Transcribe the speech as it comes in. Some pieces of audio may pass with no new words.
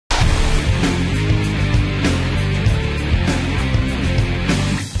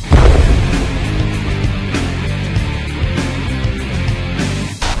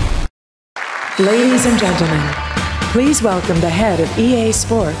Ladies and gentlemen, please welcome the head of EA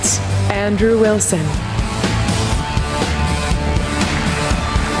Sports, Andrew Wilson.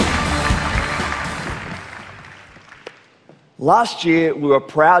 Last year, we were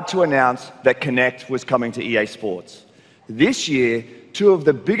proud to announce that Kinect was coming to EA Sports. This year, two of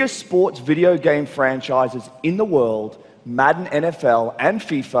the biggest sports video game franchises in the world, Madden NFL and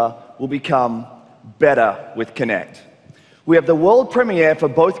FIFA, will become better with Kinect. We have the world premiere for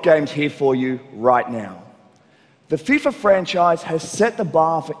both games here for you right now. The FIFA franchise has set the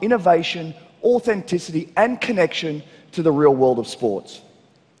bar for innovation, authenticity, and connection to the real world of sports.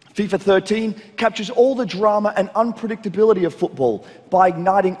 FIFA 13 captures all the drama and unpredictability of football by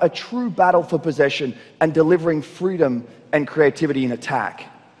igniting a true battle for possession and delivering freedom and creativity in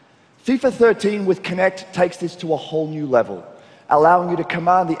attack. FIFA 13 with Kinect takes this to a whole new level, allowing you to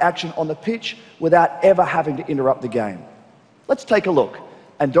command the action on the pitch without ever having to interrupt the game. Let's take a look,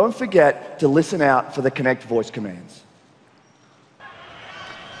 and don't forget to listen out for the Kinect voice commands.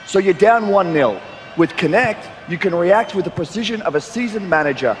 So you're down 1-0. With Kinect, you can react with the precision of a seasoned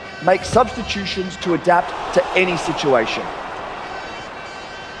manager, make substitutions to adapt to any situation.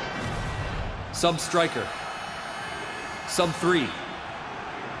 Sub-striker. Sub-3.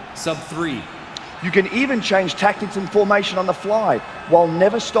 Sub-3. You can even change tactics and formation on the fly, while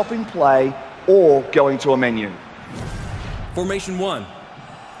never stopping play or going to a menu. Formation 1.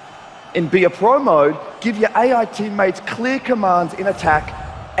 In Be a Pro mode, give your AI teammates clear commands in attack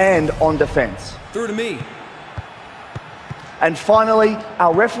and on defense. Through to me. And finally,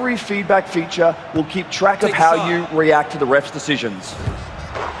 our referee feedback feature will keep track of how you react to the ref's decisions.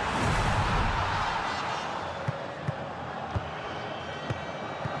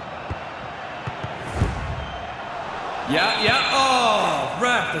 Oh,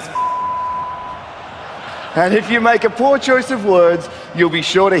 ref. And if you make a poor choice of words, you'll be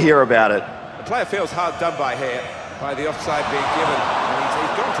sure to hear about it. The player feels hard done by here, by the offside being given, and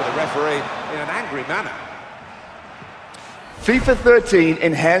he's gone to the referee in an angry manner. FIFA 13,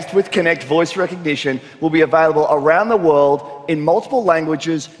 enhanced with Kinect voice recognition, will be available around the world in multiple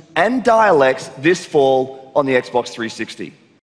languages and dialects this fall on the Xbox 360.